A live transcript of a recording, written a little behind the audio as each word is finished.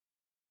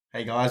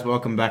Hey guys,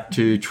 welcome back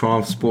to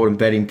Triumph Sport and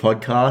Betting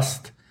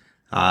Podcast.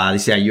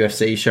 This is our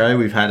UFC show.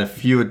 We've had a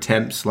few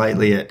attempts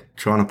lately at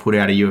trying to put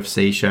out a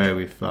UFC show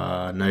with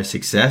no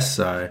success,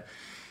 so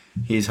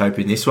here's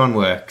hoping this one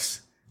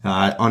works.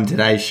 On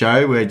today's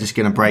show, we're just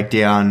going to break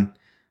down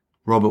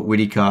Robert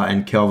Whittaker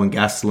and Kelvin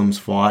Gastelum's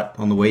fight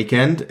on the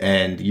weekend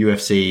and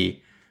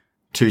UFC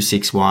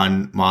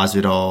 261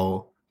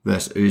 Masvidal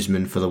versus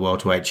Usman for the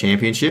Welterweight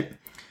Championship.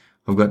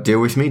 I've got Dill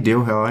with me.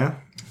 Dill, how are you?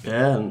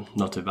 Yeah,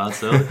 not too bad,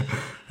 still.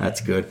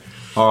 That's good.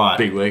 All right.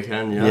 Big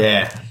weekend, yeah.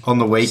 Yeah, on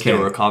the weekend.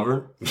 Still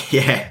recovering.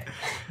 Yeah,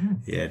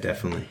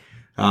 definitely.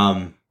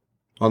 On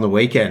the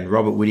weekend,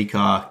 Robert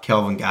Whittaker,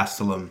 Kelvin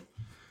Gastelum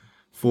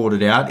fought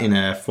it out in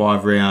a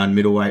 5-round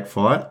middleweight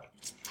fight.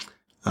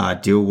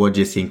 Dill, what do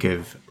you think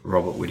of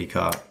Robert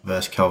Whittaker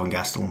versus Kelvin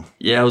Gastelum?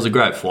 Yeah, it was a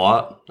great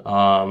fight.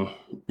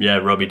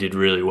 Robbie did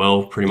really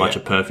well. Pretty much a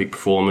perfect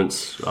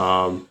performance.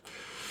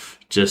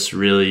 Just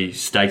really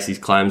stakes his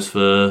claims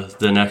for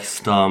the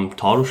next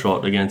title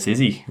shot against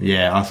Izzy.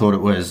 Yeah, I thought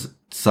it was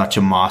such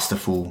a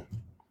masterclass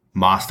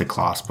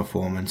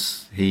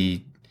performance.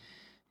 He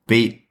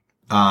beat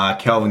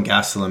Kelvin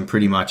Gastelum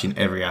pretty much in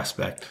every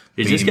aspect.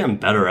 He's just getting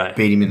better, eh?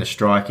 Beat him in the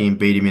striking,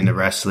 beat him in the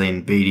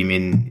wrestling, beat him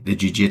in the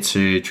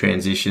jiu-jitsu,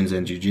 transitions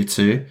and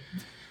jiu-jitsu.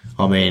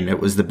 I mean,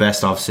 it was the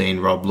best I've seen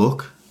Rob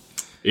look.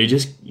 He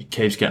just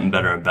keeps getting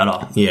better and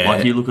better. Yeah.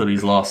 Like, you look at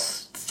his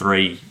last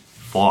 3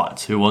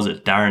 fights. Who was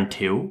it? Darren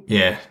Till?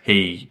 Yeah.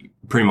 He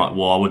pretty much,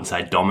 I wouldn't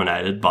say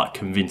dominated, but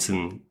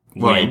convincing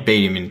Well, win.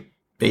 he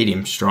beat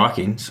him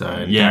striking, so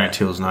Darren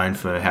Till's known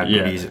for how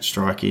good he is at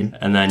striking.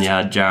 And then you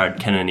had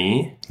Jared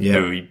Cannonier, Yeah.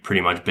 who he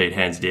pretty much beat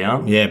hands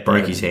down. Yeah,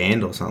 broke his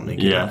hand or something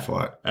in Yeah. that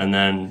fight. And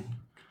then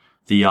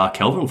the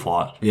Kelvin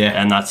fight. Yeah.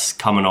 And that's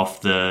coming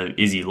off the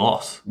Izzy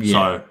loss. Yeah.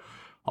 So,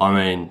 I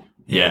mean,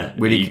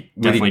 he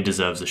definitely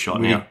deserves a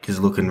shot now.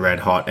 Whittaker's looking red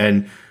hot.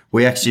 And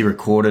we actually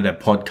recorded a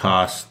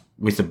podcast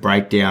with a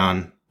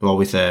breakdown, well,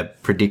 with a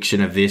prediction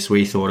of this.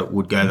 We thought it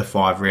would go the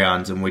 5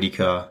 rounds and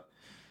Whittaker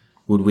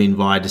would win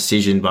via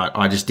decision, but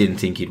I just didn't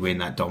think he'd win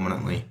that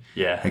dominantly.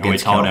 Yeah, and we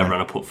against told Kelvin.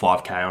 everyone to put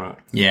 5K on it.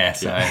 Yeah,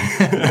 so.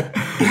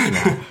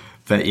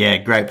 But yeah,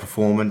 great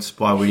performance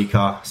by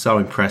Whittaker. So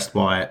impressed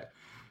by it.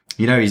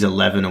 You know, he's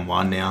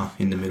 11-1 now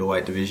in the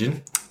middleweight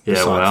division. Yeah,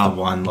 besides wow. the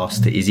one loss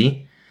to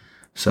Izzy.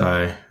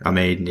 So, I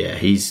mean, yeah,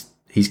 he's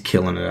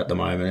killing it at the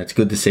moment. It's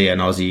good to see an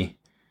Aussie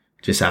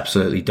just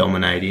absolutely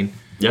dominating.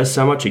 He has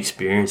so much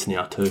experience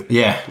now too.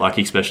 Yeah. Like,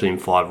 especially in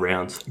 5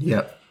 rounds.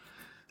 Yep.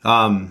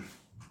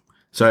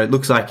 So it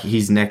looks like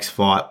his next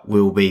fight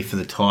will be for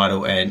the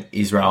title, and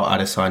Israel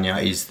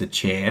Adesanya is the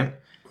champ.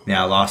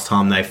 Now, last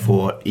time they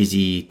fought,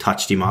 Izzy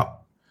touched him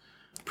up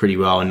pretty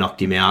well and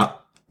knocked him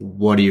out.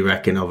 What do you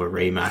reckon of a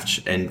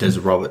rematch, and does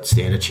Robert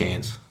stand a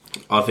chance?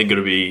 I think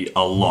it'll be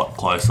a lot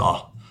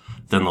closer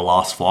than the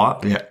last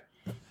fight. Yeah.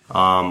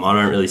 I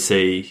don't really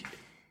see...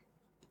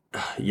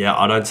 Yeah,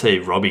 I don't see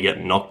Robbie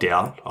getting knocked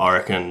out. I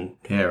reckon...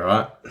 Yeah,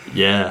 right.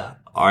 Yeah,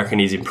 I reckon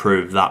he's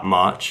improved that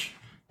much.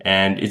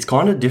 And it's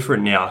kind of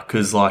different now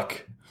because,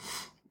 like,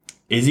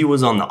 Izzy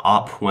was on the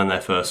up when they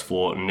first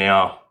fought, and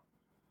now,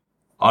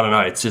 I don't know,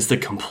 it's just a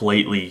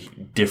completely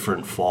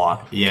different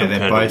fight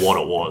compared to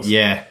what it was.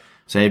 Yeah.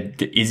 So,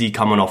 Izzy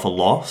coming off a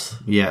loss,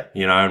 yeah.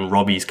 you know, and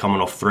Robbie's coming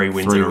off 3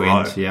 wins in a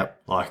row.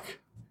 Yep. Like,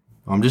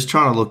 I'm just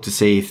trying to look to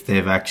see if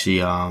they've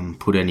actually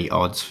put any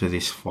odds for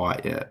this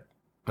fight yet.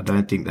 I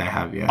don't think they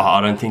have yet. I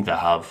don't think they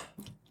have.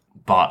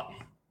 But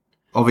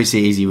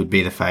Obviously, Izzy would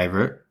be the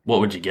favourite. what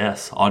would you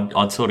guess?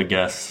 I'd sort of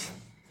guess.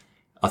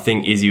 I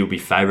think Izzy will be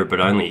favourite, but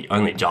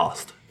only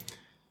just.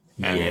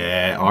 And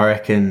Yeah, I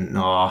reckon.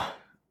 I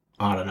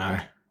don't know.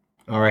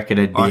 I reckon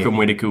it'd be. I reckon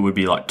Whittaker would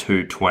be like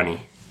 220.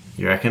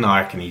 You reckon?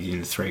 I reckon he's in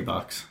the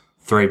 $3.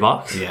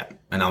 $3? Yeah,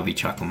 and I'll be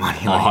chucking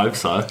money. I hope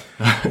so.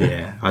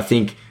 Yeah, I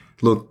think.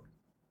 Look,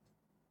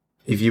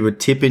 if you were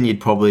tipping, you'd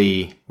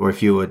probably, or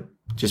if you were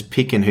just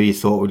picking who you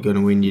thought would going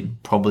to win,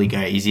 you'd probably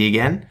go Izzy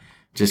again,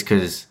 just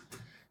because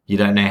you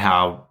don't know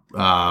how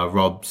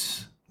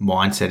Rob's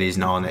mindset is,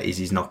 knowing that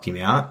Izzy's knocked him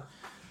out.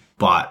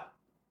 But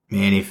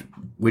man, if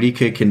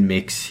Whittaker can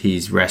mix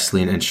his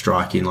wrestling and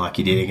striking like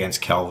he did against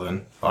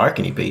Kelvin, I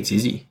reckon he beats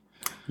Izzy.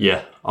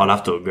 Yeah, I'd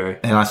have to agree.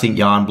 And I think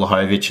Jan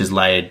Blachowicz has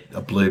laid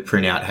a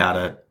blueprint out how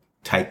to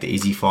take the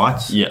Izzy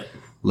fights. Yeah.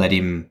 Let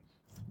him,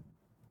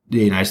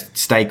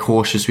 stay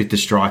cautious with the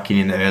striking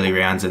in the early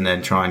rounds and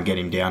then try and get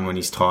him down when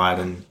he's tired,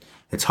 and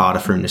it's harder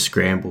for him to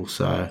scramble.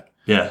 So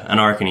Yeah, and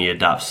I reckon he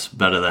adapts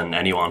better than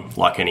anyone,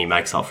 like, and he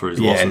makes up for his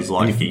losses.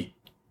 Like,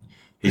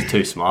 he's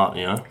too smart,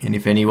 you know? And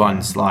if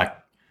anyone's like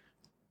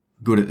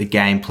good at the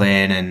game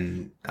plan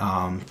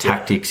and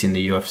tactics in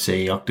the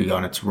UFC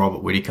octagon, it's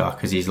Robert Whittaker,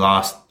 because his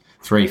last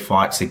 3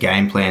 fights, the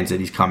game plans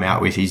that he's come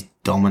out with, he's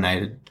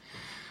dominated.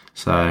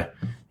 So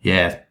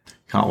yeah,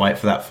 can't wait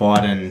for that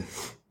fight. And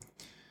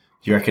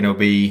do you reckon it'll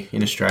be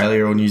in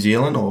Australia or New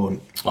Zealand or?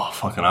 Oh, I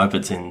fucking hope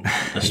it's in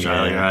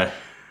Australia, Yeah. eh?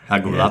 How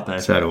good would that be?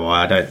 So do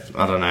I. I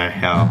don't know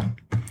how,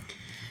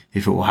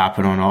 if it will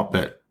happen or not,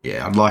 but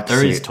yeah, I'd like to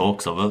There see is it.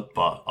 talks of it,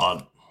 but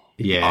I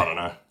Yeah, don't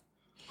know.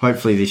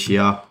 hopefully this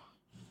year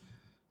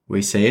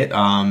we see it.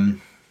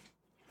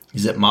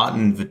 Is it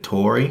Martin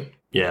Vittori?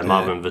 Yeah,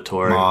 Marvin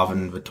Vittori.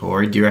 Marvin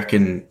Vittori. Do you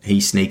reckon he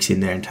sneaks in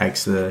there and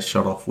takes the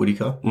shot off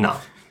Whittaker? No,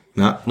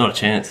 No, not a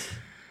chance.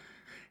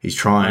 he's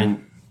trying. I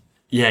mean,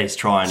 yeah, he's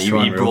trying. He's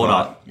trying real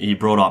hard. He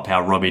brought up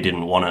how Robbie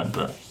didn't want it,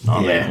 but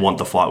want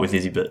the fight with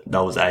Izzy, but that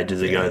was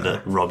ages ago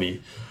that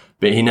Robbie.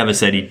 But he never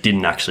said he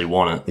didn't actually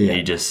want it. Yeah.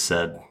 He just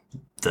said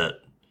that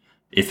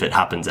if it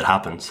happens, it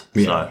happens.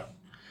 Yeah.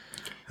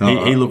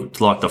 So he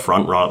looked like the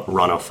front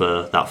runner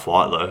for that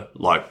fight though,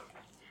 like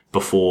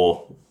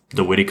before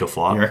the Whittaker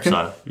fight. You reckon?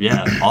 So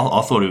yeah,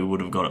 I thought he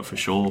would have got it for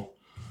sure.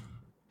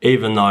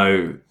 Even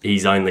though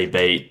he's only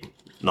beat,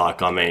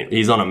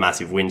 he's on a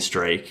massive win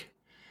streak.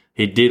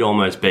 He did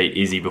almost beat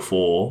Izzy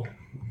before.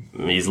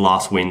 His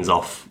last win's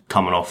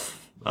coming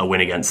off a win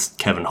against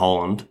Kevin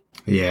Holland.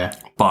 Yeah.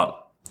 But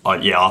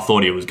I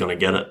thought he was going to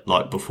get it.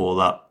 Like before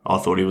that, I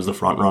thought he was the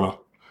front runner.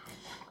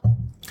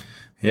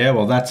 Yeah,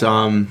 well, that's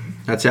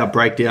our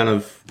breakdown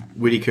of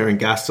Whittaker and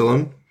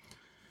Gastelum.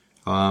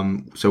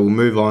 So we'll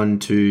move on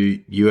to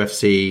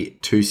UFC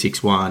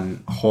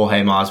 261,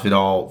 Jorge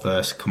Masvidal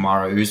versus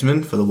Kamaru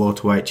Usman for the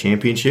welterweight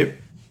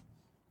championship.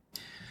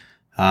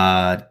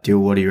 Dill,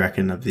 what do you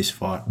reckon of this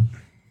fight?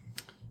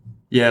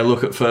 Yeah,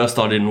 look, at first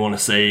I didn't want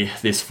to see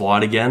this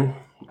fight again.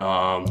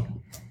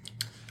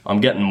 I'm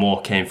getting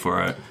more keen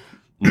for it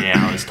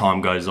now as time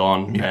goes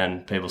on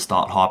and people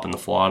start hyping the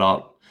fight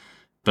up.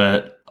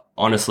 But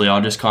honestly, I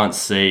just can't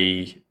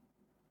see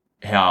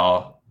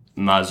how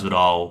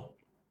Masvidal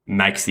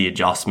makes the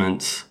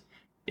adjustments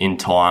in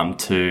time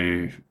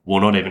to, well,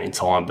 not even in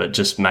time, but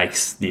just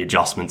makes the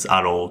adjustments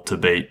at all to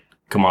beat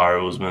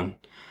Kamaru Usman,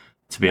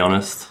 to be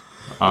honest.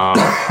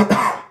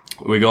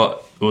 We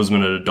got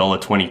Usman at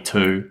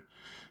 $1.22,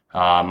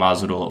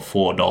 Masvidal at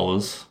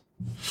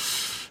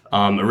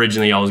 $4.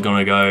 Originally, I was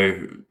going to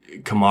go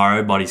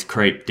Kamaru, but he's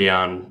creeped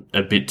down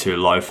a bit too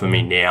low for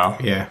me now.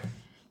 Yeah.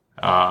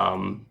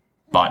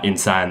 But in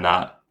saying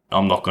that,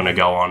 I'm not going to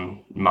go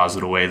on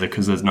Masvidal either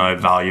because there's no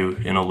value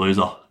in a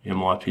loser, in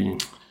my opinion.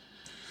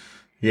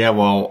 Yeah,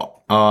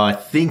 well, I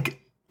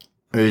think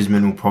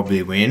Usman will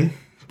probably win,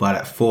 but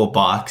at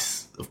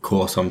 $4, of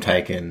course, I'm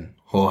taking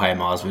Jorge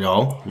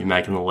Masvidal. You're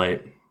making the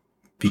leap.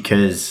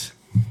 Because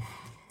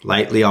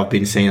lately I've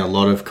been seeing a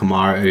lot of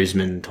Kamaru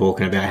Usman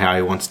talking about how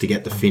he wants to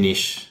get the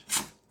finish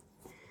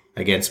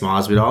against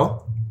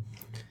Masvidal.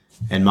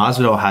 And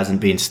Masvidal hasn't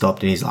been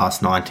stopped in his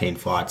last 19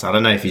 fights. I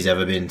don't know if he's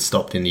ever been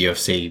stopped in the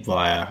UFC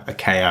via a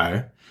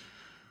KO.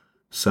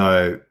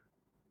 So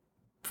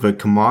for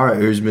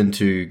Kamaru Usman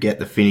to get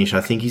the finish,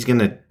 I think he's going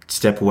to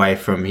step away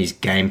from his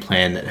game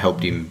plan that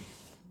helped him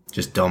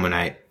just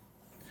dominate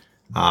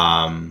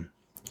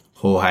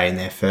Jorge in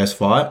their first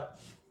fight.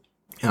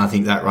 And I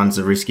think that runs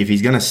the risk. If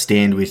he's going to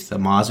stand with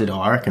Masvidal,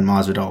 I reckon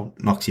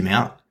Masvidal knocks him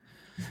out.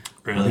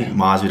 Really? I think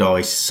Masvidal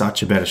is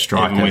such a better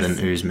striker than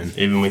Usman.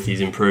 Even with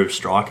his improved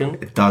striking?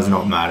 It does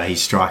not matter.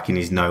 His striking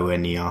is nowhere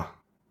near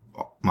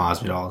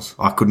Masvidal's.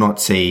 I could not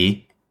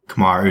see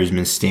Kamaru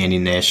Usman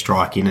standing there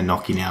striking and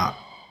knocking out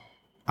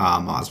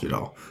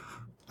Masvidal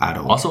at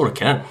all. I sort of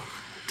can,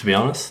 to be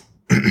honest.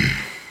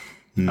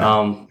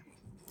 No.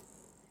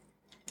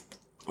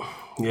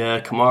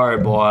 Yeah,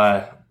 Kamaru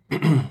by...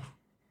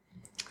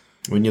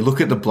 When you look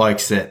at the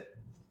blokes that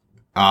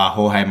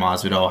Jorge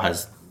Masvidal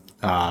has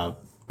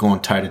gone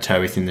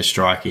toe-to-toe with in the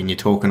striking, you're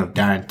talking of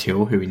Darren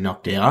Till, who he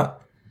knocked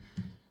out.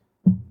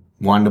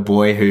 Wonder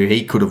Boy, who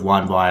he could have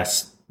won by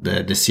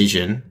the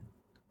decision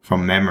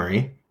from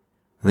memory.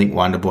 I think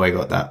Wonder Boy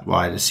got that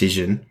by a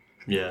decision.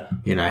 Yeah.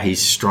 You know,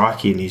 his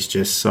striking is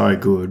just so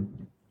good.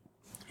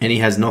 And he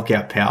has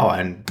knockout power.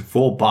 And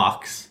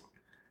 $4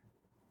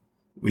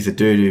 with a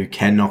dude who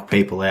can knock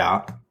people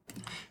out.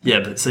 Yeah,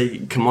 but see,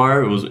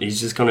 Kamaru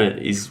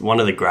he's one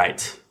of the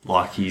greats.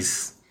 Like,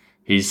 he's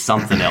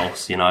something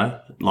else, you know?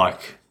 Like,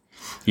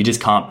 you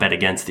just can't bet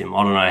against him.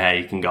 I don't know how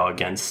you can go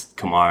against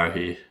Kamaru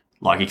here.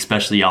 Like,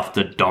 especially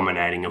after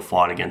dominating a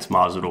fight against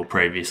Masvidal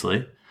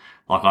previously.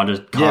 Like, I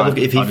just can't. Yeah, look,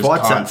 if he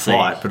fights that see.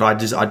 fight, but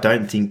I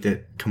don't think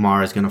that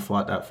Kamaru's going to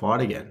fight that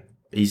fight again.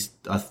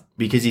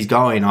 Because he's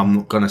going, I'm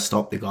not going to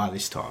stop the guy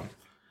this time.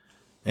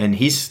 And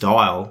his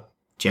style,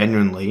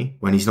 genuinely,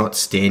 when he's not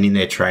standing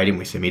there trading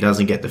with him, he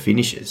doesn't get the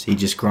finishes. He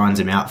just grinds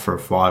him out for a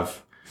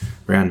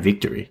 5-round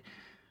victory.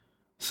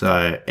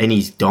 So, and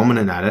he's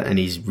dominant at it, and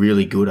he's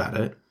really good at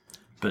it.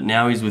 But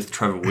now he's with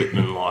Trevor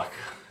Whitman, like...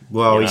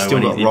 Well, he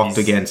still got rocked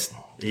against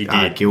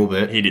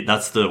Gilbert. He did.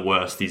 That's the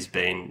worst he's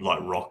been, like,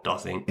 rocked, I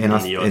think, And,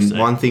 in the UFC. And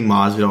one thing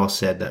Masvidal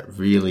said that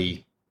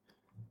really,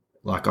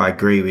 like, I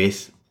agree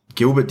with,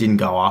 Gilbert didn't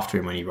go after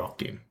him when he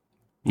rocked him.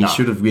 He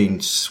should have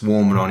been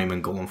swarming on him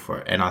and going for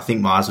it. And I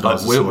think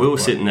Masvidal's we were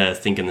sitting there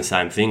thinking the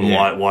same thing.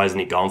 Yeah. Why isn't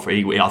he going for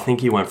it? I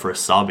think he went for a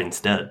sub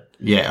instead.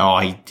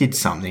 Yeah, he did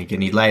something,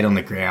 and he laid on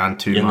the ground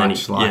too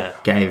much.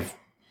 Gave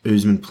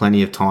Usman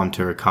plenty of time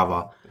to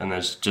recover. And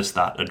there's just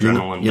that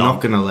adrenaline. You're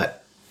not going to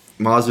let...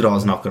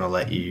 Masvidal's not going to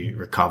let you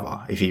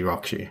recover if he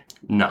rocks you.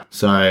 No.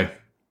 So,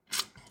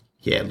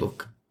 yeah,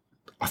 look,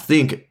 I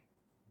think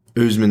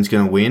Usman's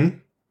going to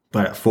win,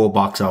 but at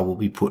 $4 I will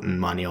be putting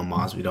money on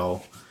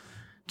Masvidal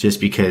just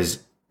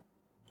because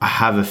I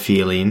have a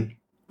feeling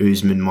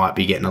Usman might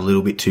be getting a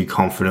little bit too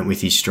confident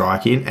with his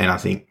striking, and I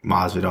think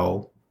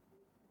Masvidal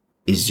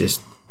is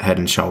just head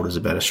and shoulders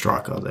a better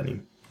striker than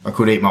him. I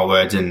could eat my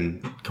words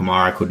and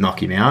Kamaru could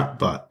knock him out,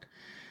 but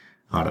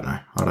I don't know.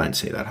 I don't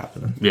see that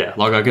happening. Yeah,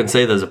 like I can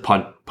see there's a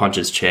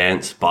puncher's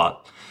chance,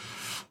 but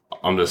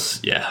I'm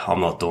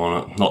not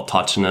doing it, not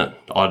touching it.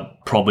 I'd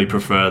probably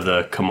prefer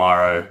the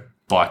Kamaru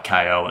by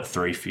KO at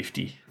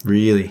 350.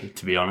 Really?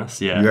 To be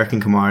honest, yeah. You reckon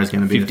Kamaru is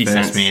going to be the 50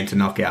 first cents. man to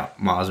knock out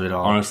Masvidal?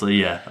 Honestly,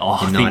 yeah.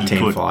 I In think 19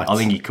 he could. fights. I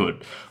think he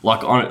could.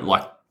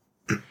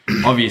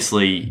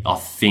 Obviously, I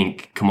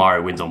think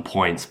Kamaru wins on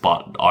points,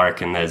 but I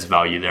reckon there's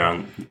value there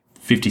on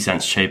 50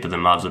 cents cheaper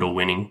than Masvidal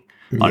winning.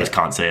 I just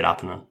can't see it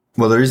happening.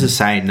 Well, there is a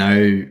saying,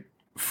 no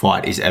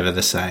fight is ever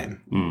the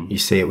same. You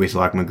see it with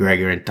like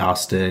McGregor and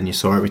Dustin. You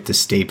saw it with the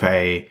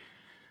Stipe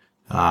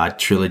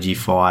trilogy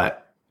fight.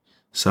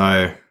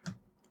 So,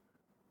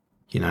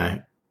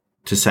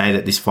 to say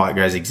that this fight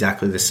goes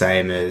exactly the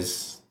same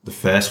as the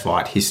first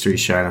fight, history's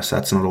shown us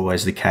that's not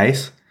always the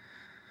case.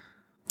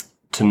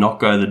 To not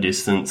go the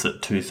distance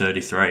at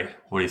 233,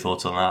 what are your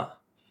thoughts on that?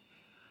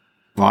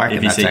 Well, I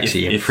reckon that's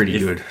actually pretty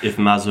good. If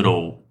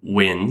Masvidal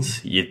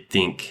wins, you'd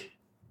think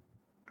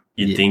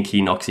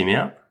he knocks him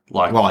out?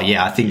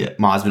 I think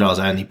Masvidal's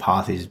only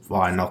path is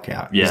via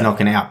knockout. Yeah. He's not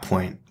going to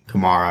outpoint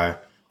Kamaru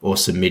or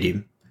submit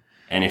him.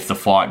 And if the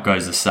fight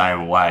goes the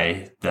same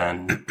way,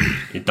 then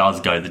it does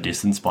go the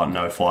distance, but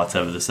no fight's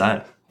ever the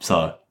same.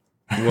 So,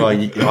 well, I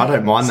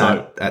don't mind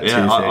that. At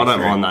yeah, I don't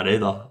 233. mind that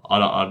either.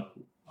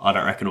 I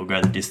don't reckon it'll go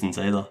the distance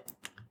either.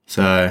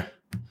 So,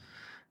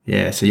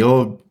 yeah. So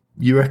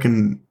you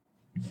reckon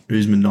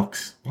Usman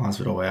knocks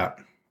Masvidal out?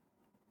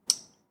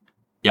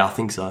 Yeah, I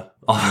think so.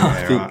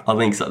 Right. I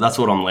think so. That's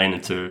what I'm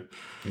leaning to.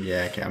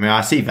 Yeah, okay. I mean,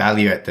 I see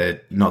value at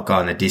the not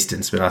going the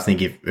distance, but I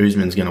think if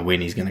Usman's going to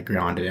win, he's going to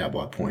grind it out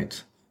by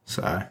points.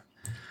 So,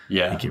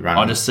 yeah, you're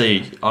running. I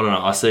see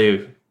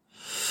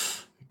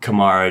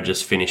Kamaru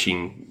just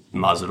finishing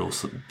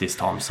Masvidal this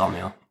time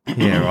somehow.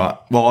 Yeah, right.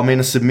 Well, I mean,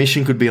 a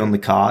submission could be on the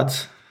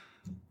cards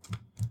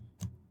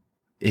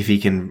if he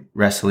can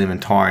wrestle him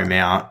and tire him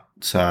out.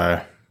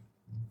 So,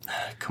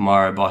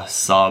 Kamaru by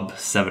sub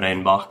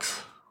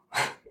 $17.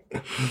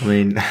 I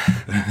mean,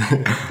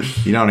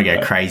 you don't want to go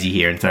crazy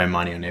here and throw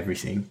money on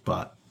everything,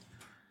 but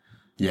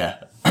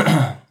yeah.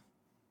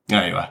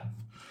 Anyway,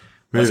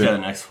 let's go to the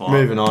next fight.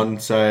 Moving on.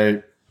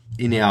 So,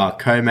 in our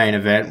co-main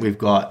event, we've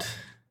got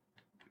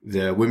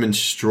the women's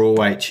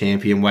strawweight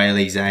champion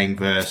Weili Zhang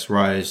versus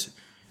Rose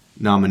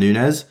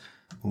Namajunas,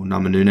 or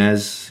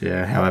Namajunas,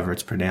 yeah, however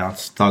it's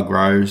pronounced. Thug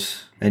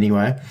Rose.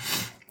 Anyway,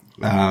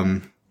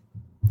 I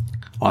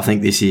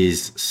think this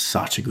is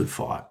such a good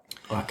fight.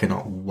 I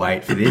cannot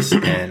wait for this,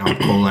 and I'm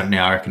calling it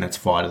now. I reckon it's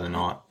fight of the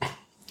night.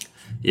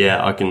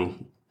 Yeah, I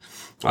can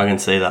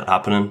see that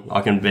happening.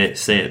 I can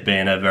see it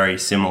being a very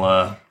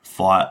similar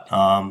fight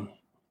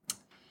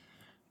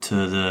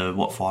to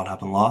what fight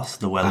happened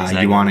last? The Weili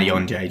Zhang. Joanna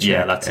Jędrzejczyk.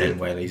 Yeah, that's and it.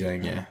 Weili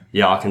Zhang, yeah.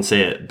 Yeah, I can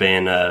see it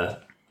being a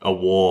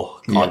war,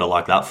 kind of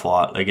like that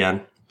fight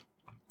again.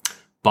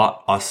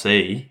 But I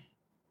see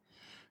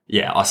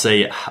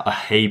a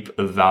heap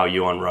of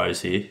value on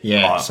Rose here.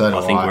 Yeah, so do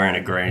I think I. we're in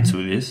agreement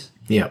with this.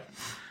 Yeah.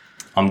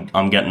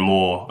 I'm getting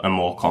more and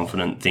more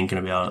confident thinking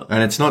about it.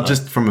 And it's not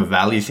just from a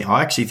value thing.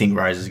 I actually think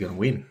Rose is going to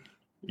win.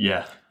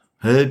 Yeah.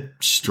 Her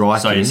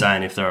striking. So you're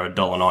saying if they're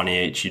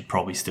 $1.90 each, you'd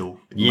probably still...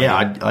 Yeah,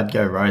 I'd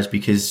go Rose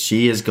because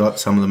she has got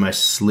some of the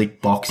most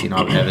slick boxing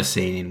I've ever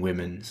seen in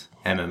women's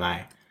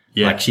MMA.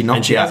 Yeah, like she knocked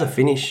and she out has a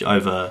finish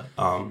over...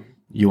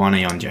 Joanna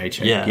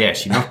Jędrzejczyk. Yeah.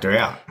 She knocked her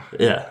out.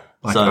 Yeah.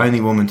 Like the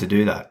only woman to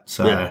do that.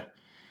 So,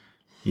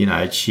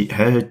 Yeah.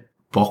 her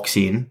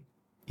boxing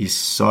is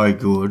so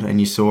good. And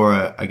you saw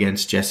her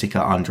against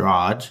Jessica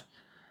Andrade.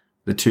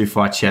 The two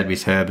fights she had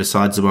with her,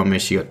 besides the one where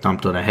she got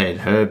dumped on her head,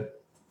 her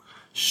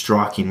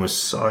striking was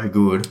so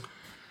good.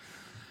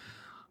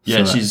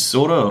 Yeah, So- she's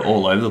sort of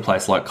all over the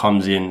place, like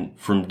comes in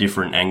from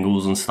different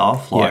angles and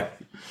stuff. Like,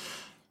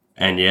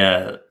 And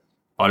yeah,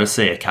 I just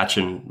see her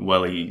catching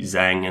Weili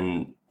Zhang,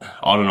 and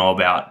I don't know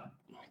about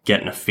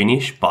getting a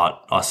finish,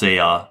 but I see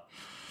her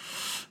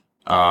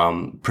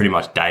pretty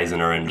much dazing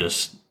her and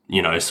just,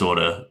 sort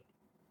of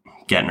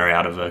getting her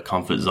out of her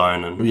comfort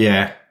zone. And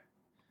Yeah.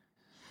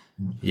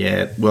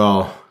 Yeah,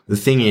 well, the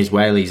thing is,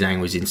 Weili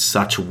Zhang was in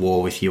such a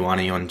war with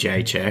Joanna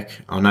Jędrzejczyk.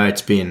 I know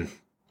it's been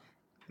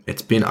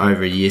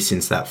over a year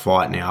since that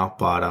fight now,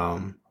 but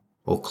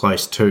or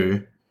close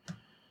to.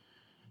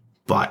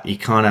 But you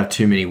can't have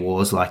too many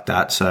wars like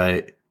that.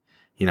 So,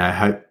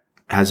 Hope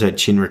has her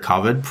chin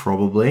recovered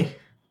probably,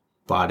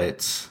 but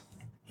it's,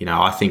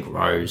 I think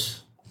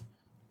Rose,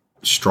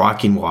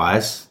 striking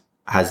wise,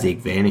 has the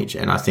advantage,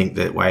 and I think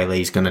that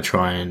Weili's going to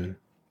try and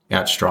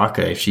outstrike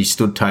her. If she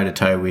stood toe to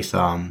toe with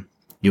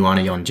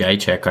Joanna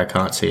Jędrzejczyk, I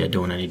can't see her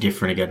doing any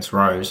different against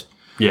Rose.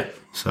 yeah,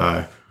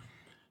 So,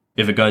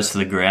 if it goes to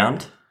the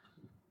ground,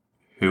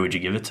 who would you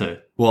give it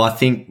to? well, I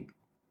think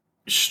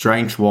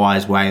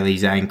strength-wise, Weili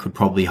Zhang could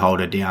probably hold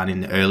her down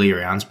in the early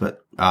rounds,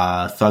 but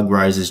Thug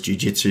Rose's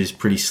jiu-jitsu is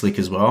pretty slick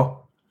as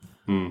well.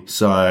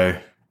 So,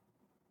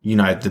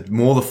 the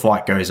more the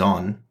fight goes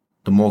on,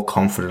 the more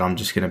confident I'm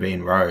just going to be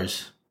in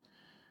Rose.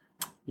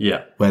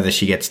 Yeah. Whether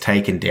she gets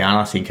taken down,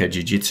 I think her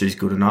jiu-jitsu is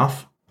good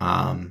enough.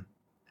 And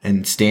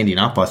standing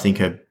up, I think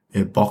her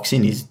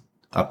boxing is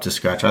up to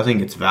scratch. I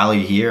think it's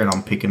value here, and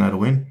I'm picking her to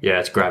win. Yeah,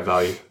 it's great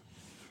value.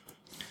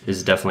 This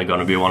is definitely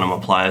going to be one of my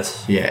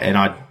players. Yeah, and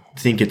I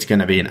think it's going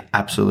to be an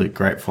absolute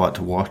great fight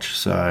to watch.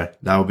 So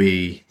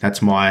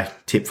that's my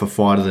tip for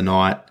fight of the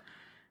night.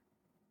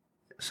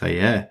 So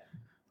yeah,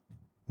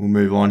 we'll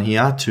move on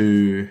here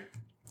to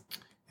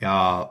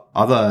our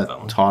other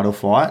title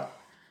fight.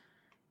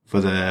 For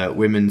the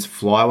women's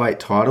flyweight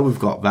title, we've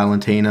got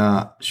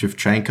Valentina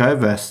Shevchenko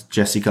versus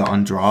Jessica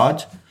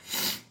Andrade.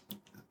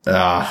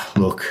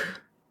 Look,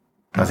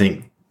 I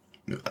think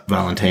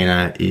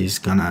Valentina is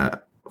going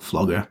to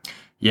flog her.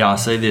 Yeah, I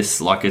see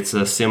this like it's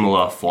a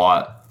similar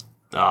fight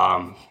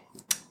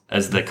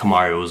as the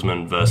Kamaru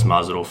Usman versus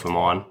Masvidal for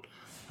mine.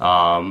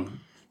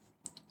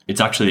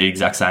 It's actually the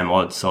exact same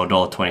odds, so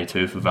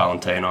 $1.22 for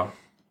Valentina.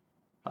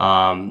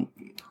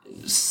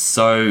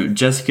 So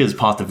Jessica's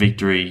path to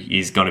victory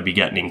is going to be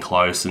getting in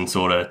close and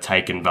sort of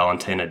taking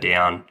Valentina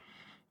down.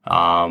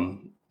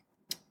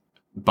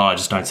 But I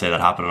just don't see that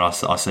happening. I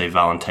see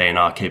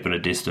Valentina keeping a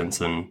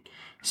distance and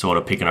sort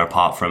of picking her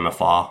apart from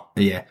afar.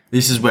 Yeah,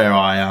 this is where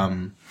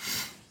I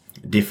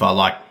differ.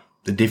 Like,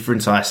 the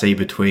difference I see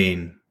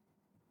between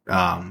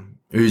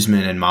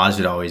Usman and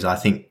Masvidal is I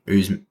think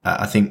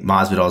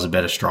Masvidal is a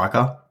better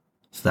striker.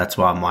 So that's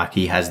why I'm like,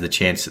 he has the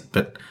chance.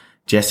 But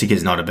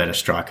Jessica's not a better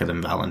striker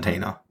than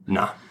Valentina.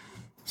 No.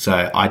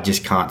 So I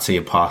just can't see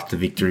a path to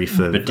victory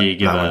for But do you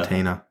give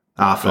Valentina.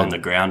 on the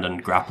ground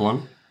and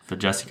grappling for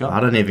Jessica?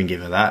 I don't even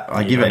give her that.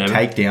 I give her a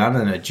takedown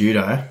and a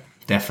judo,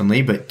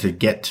 definitely. But to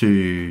get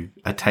to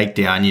a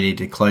takedown, you need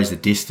to close the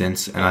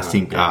distance. And I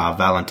think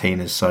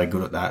Valentina's so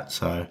good at that.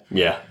 So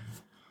yeah,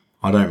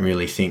 I don't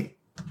really think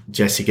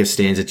Jessica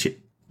stands a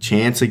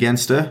chance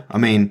against her. I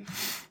mean,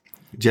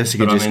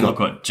 Jessica look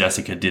what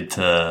Jessica did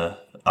to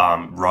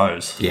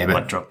Rose. Yeah,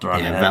 but dropped her on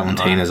her head.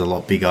 Valentina's a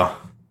lot bigger.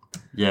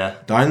 Yeah.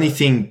 The only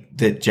thing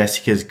that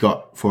Jessica's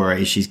got for her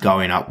is she's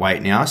going up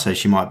weight now, so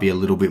she might be a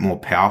little bit more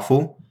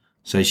powerful.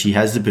 So she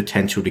has the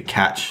potential to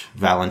catch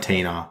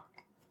Valentina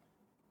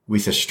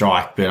with a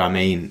strike. But, I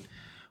mean,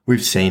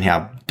 we've seen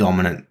how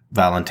dominant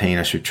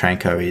Valentina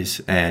Shevchenko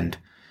is, and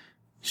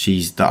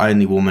she's the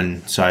only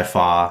woman so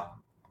far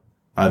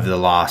over the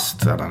last,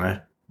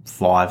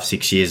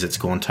 5-6 years that's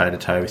gone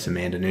toe-to-toe with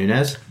Amanda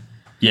Nunes.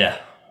 Yeah,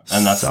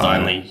 and that's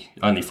the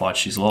only fight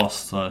she's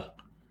lost. So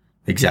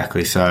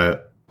exactly.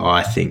 So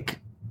I think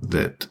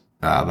that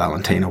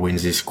Valentina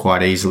wins this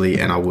quite easily,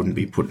 and I wouldn't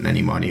be putting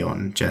any money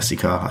on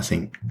Jessica. I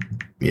think,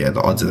 the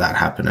odds of that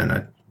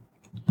happening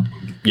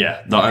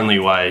the only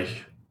way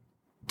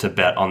to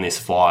bet on this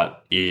fight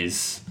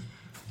is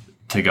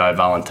to go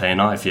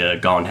Valentina if you're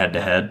going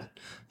head-to-head.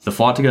 The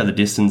fight to go the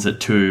distance at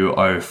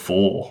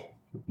 2:04.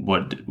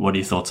 What are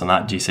your thoughts on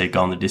that? Do you see it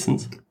going the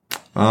distance?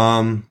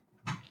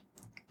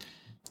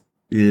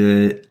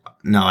 Yeah,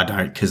 no, I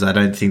don't, because I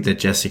don't think that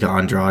Jessica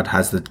Andrade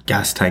has the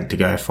gas tank to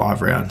go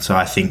 5 rounds. So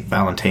I think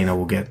Valentina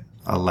will get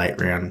a late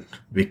round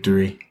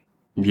victory.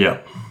 Yeah.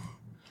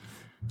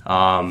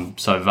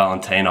 So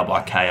Valentina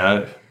by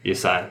KO, you're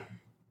saying?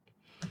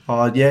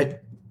 Oh, yeah,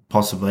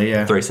 possibly,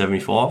 yeah.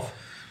 375.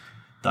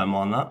 Don't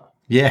mind that.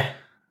 Yeah,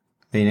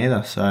 me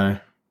neither. So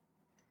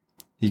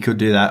you could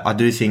do that. I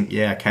do think,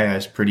 KO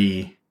is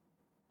pretty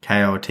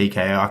KO or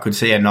TKO. I could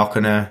see her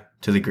knocking her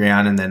to the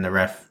ground and then the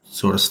ref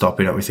sort of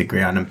stopping it with a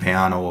ground and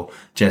pound, or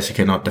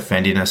Jessica not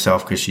defending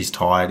herself because she's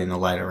tired in the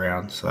later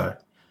round. So,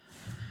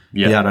 I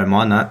don't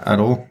mind that at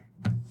all.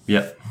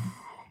 Yep.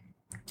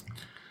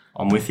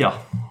 I'm with you.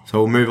 So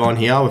we'll move on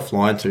here. We're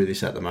flying through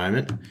this at the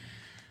moment.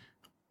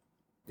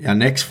 Our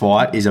next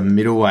fight is a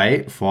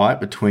middleweight fight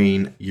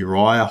between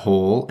Uriah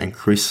Hall and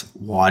Chris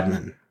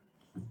Weidman.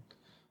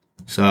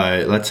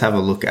 So let's have a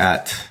look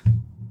at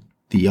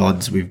the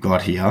odds we've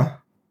got here.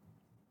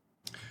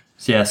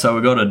 Yeah, so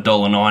we've got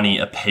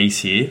 $1.90 a piece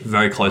here.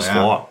 Very close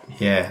fight.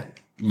 Yeah,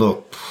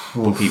 look.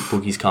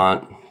 Bookies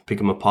can't pick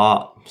them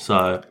apart.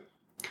 So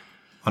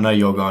I know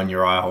you're going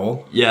Uriah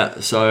Hall. Yeah,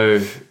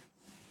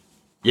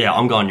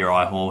 I'm going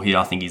Uriah Hall here.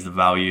 I think he's the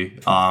value.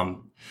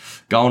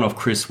 Going off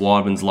Chris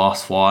Weidman's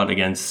last fight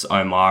against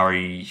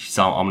Omari,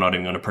 I'm not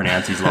even going to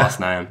pronounce his last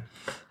name.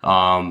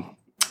 I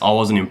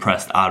wasn't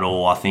impressed at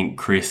all. I think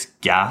Chris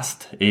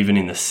gassed, even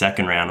in the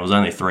second round. It was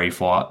only a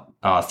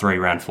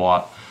 3-round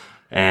fight.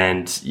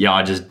 And,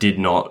 I just did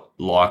not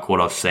like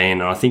what I've seen.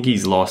 And I think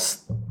he's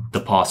lost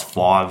the past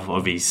 5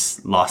 of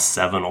his last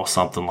 7 or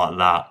something like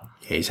that.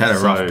 Yeah, he's had a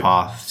rough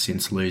path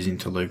since losing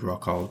to Luke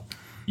Rockhold.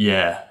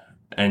 Yeah.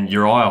 And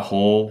Uriah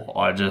Hall,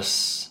 I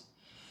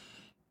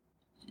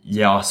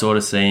sort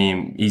of see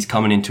him. He's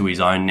coming into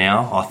his own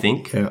now, I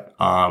think. Yeah.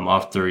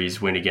 After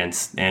his win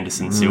against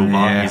Anderson Silva.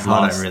 I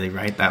don't really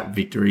rate that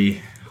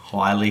victory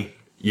highly.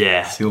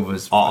 Yeah.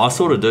 Silva's. I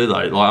sort of do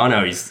though. Like I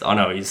know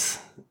he's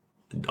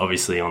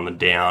obviously on the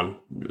down,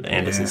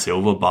 Anderson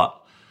Silva,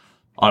 but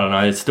I don't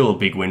know. It's still a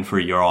big win for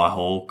Uriah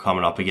Hall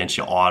coming up against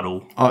your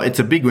idol. Oh, it's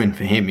a big win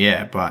for him,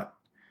 but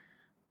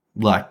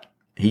like,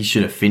 he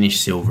should have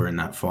finished Silva in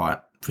that fight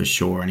for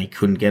sure, and he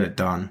couldn't get it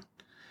done.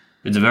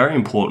 It's a very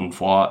important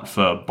fight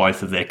for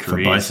both of their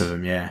careers. For both of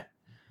them, yeah.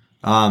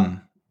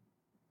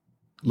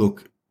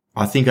 Look,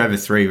 I think over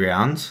 3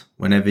 rounds,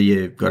 whenever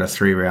you've got a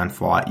 3-round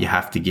fight, you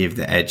have to give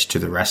the edge to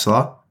the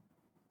wrestler.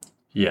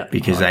 Yeah.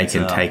 Because they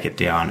can take it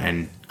down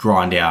and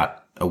grind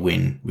out a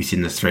win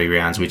within the 3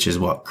 rounds, which is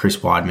what Chris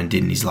Weidman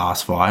did in his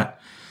last fight.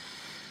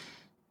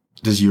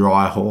 Does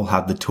Uriah Hall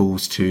have the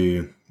tools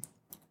to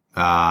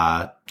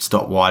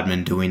stop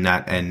Weidman doing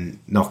that and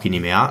knocking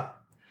him out?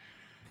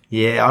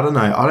 Yeah, I don't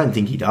know. I don't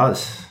think he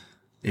does,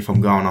 if I'm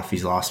going off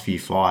his last few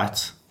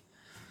fights.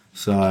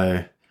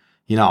 So,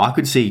 I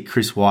could see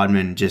Chris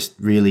Weidman just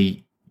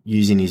really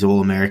using his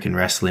All-American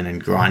wrestling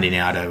and grinding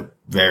out a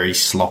very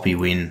sloppy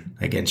win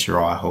against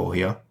Uriah Hall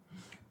here.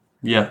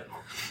 Yeah.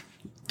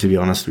 To be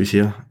honest with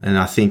you. And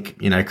I think,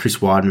 Chris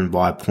Weidman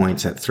by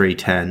points at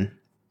 310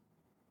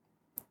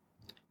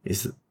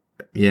 is,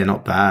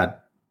 not bad.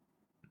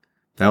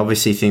 They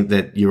obviously think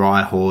that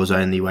Uriah Hall's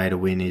only way to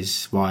win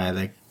is via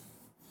the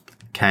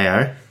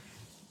KO.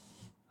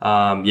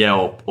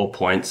 Or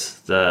points.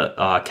 The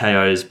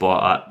KO is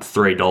by at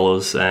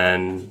 $3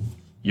 and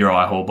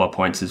Uriah Hall by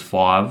points is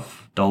 $5.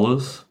 I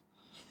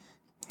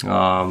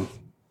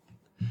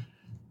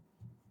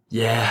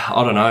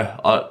don't know.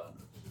 I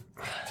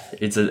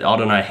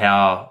don't know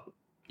how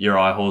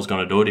Uriah Hall's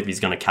going to do it, if he's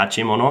going to catch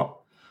him or not.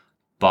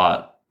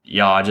 But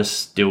I just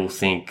still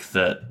think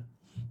that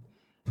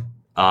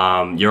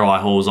Uriah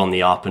Hall's on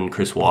the up and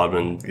Chris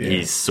Weidman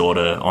is sort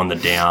of on the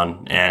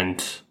down,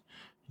 and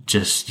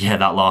just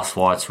that last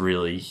fight's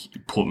really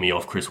put me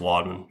off Chris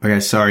Weidman. Okay,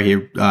 sorry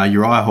here.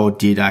 Uriah Hall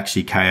did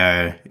actually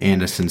KO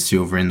Anderson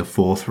Silva in the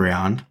 4th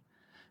round,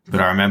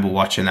 but I remember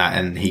watching that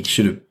and he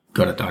should have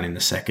got it done in the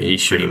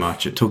 2nd. Pretty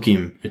much. It took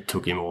him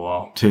a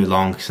while. Too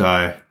long.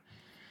 So,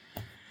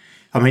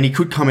 I mean, he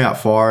could come out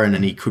firing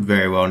and he could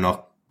very well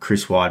knock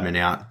Chris Weidman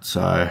out.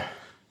 So,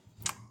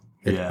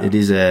 it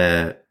is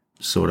a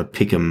sort of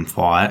pick 'em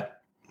fight.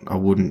 I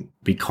wouldn't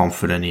be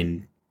confident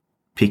in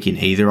picking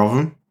either of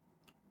them.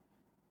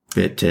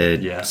 But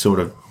to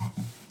sort of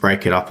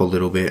break it up a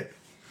little bit,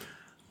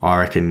 I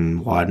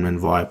reckon Weidman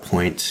via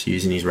points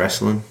using his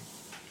wrestling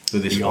for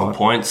this fight. On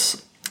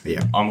points?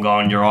 Yeah. I'm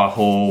going Uriah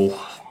Hall.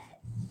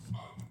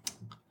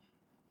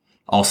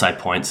 I'll say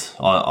points.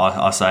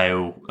 I say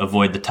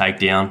avoid the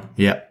takedown.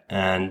 Yep.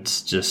 And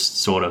just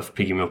sort of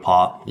pick him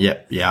apart.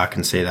 Yep. Yeah, I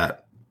can see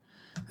that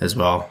as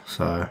well.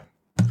 So,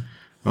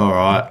 all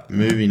right.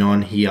 Moving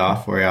on here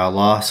for our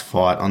last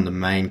fight on the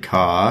main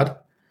card,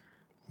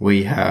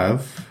 we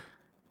have...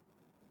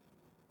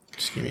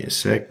 Just give me a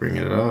sec, bring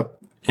it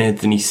up.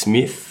 Anthony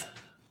Smith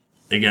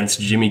against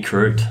Jimmy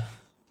Crute.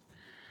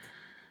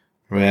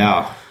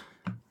 Wow.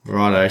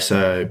 Righto,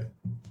 so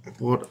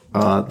what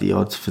are the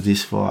odds for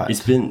this fight?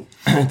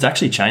 It's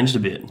actually changed a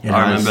bit.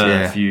 I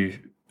remember a few...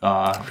 for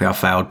our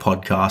failed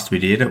podcast we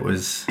did, it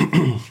was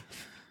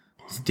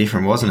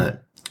different, wasn't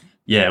it?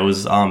 Yeah, it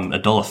was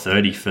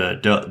 $1.30 for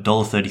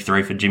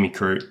 $1.33 for Jimmy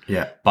Crute.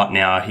 Yeah. But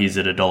now he's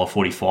at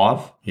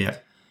 $1.45.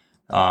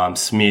 Yeah.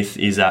 Smith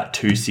is at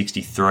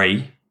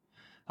 $2.63.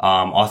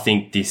 I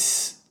think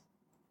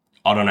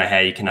I don't know how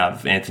you can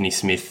have Anthony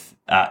Smith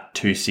at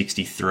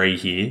 $2.63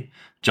 here.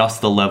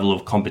 Just the level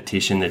of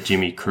competition that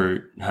Jimmy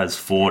Crute has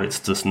fought, it's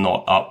just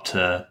not up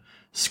to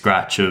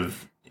scratch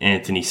of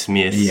Anthony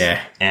Smith.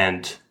 Yeah.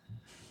 And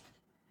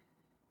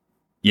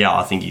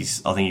I think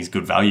he's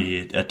good value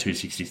here at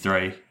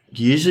 $2.63.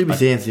 Usually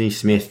with Anthony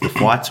Smith, the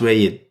fights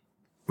where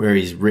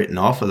he's written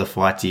off are the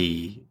fights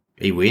he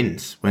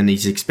wins. When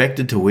he's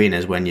expected to win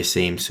is when you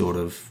see him sort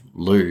of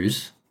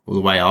lose. Well,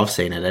 the way I've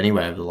seen it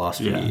anyway over the last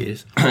few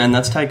years. And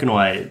that's taken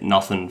away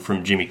nothing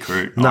from Jimmy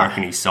Crute. I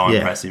reckon he's so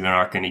impressive, and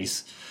I reckon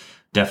he's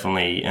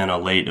definitely an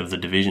elite of the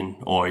division,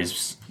 or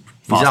he's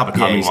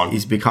becoming one.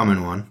 He's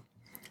becoming one.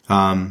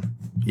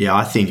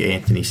 I think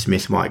Anthony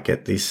Smith might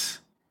get this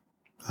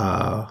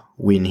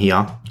win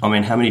here. I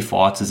mean, how many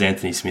fights has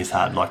Anthony Smith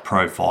had, like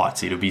pro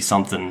fights? It'll be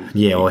something...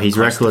 Yeah, well, his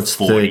record's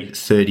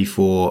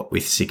 34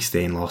 with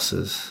 16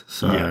 losses.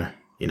 So,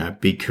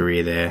 big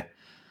career there.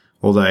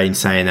 Although in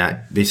saying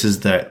that, this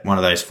is one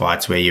of those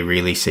fights where you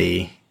really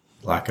see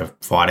like a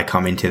fighter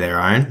come into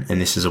their own,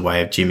 and this is a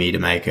way of Jimmy to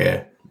make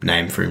a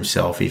name for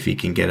himself if he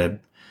can get a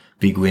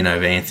big win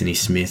over Anthony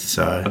Smith.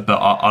 So, but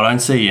I don't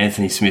see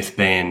Anthony Smith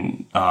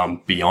being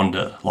beyond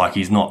it. Like,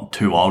 he's not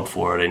too old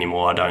for it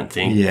anymore, I don't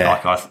think.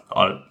 Yeah.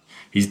 Like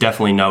he's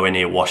definitely nowhere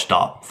near washed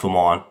up for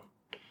mine.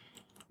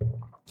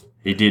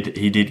 He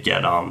did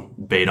get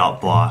beat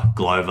up by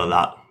Glover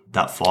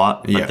that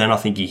fight, but then I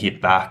think he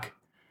hit back.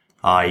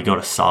 He got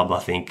a sub, I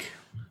think.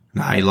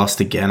 No, he lost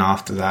again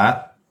after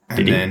that.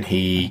 And then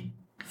he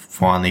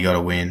finally got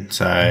a win.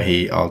 So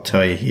I'll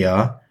tell you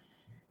here,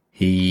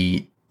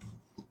 he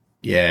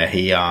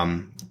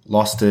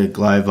lost to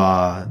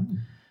Glover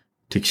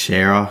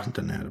Teixeira. I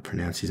don't know how to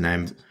pronounce his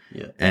name.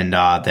 Yeah. And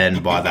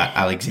then by that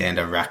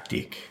Alexander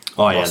Rakic.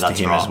 Oh, yeah, that's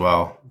to him right. as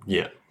well.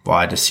 Yeah.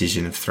 By a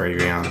decision of 3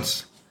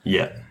 rounds.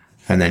 Yeah.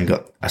 And then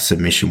got a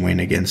submission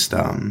win against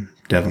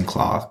Devin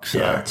Clark. So.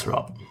 Yeah, that's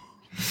right.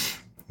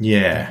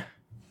 Yeah.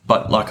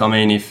 But like, I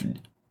mean,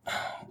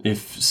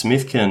 if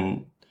Smith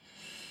can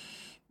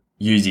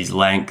use his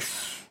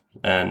length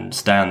and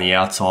stay on the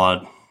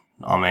outside,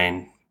 I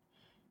mean,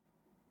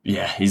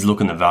 yeah, he's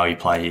looking the value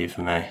play here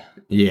for me.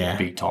 Yeah.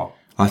 Big time.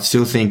 I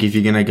still think if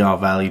you're going to go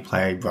value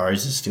play,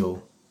 Rose is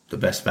still the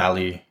best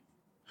value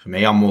for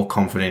me. I'm more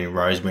confident in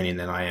Rose winning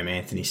than I am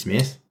Anthony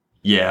Smith.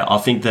 Yeah, I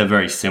think they're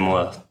very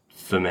similar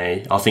for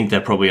me. I think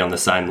they're probably on the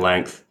same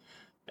length,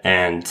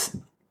 and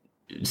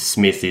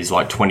Smith is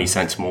like 20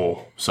 cents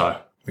more. So,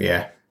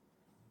 yeah.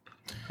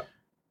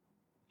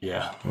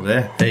 Yeah.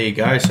 Well, there you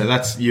go. So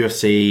that's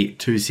UFC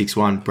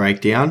 261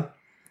 breakdown.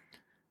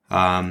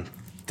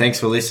 Thanks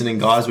for listening,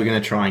 guys. We're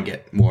going to try and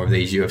get more of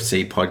these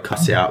UFC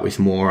podcasts out with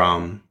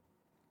more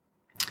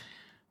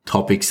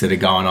topics that are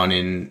going on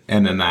in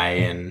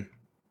MMA, and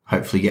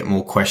hopefully get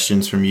more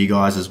questions from you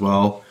guys as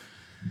well.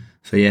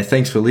 So, yeah,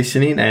 thanks for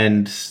listening,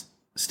 and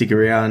stick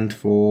around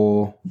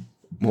for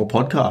more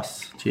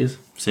podcasts. Cheers.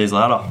 See you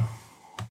later.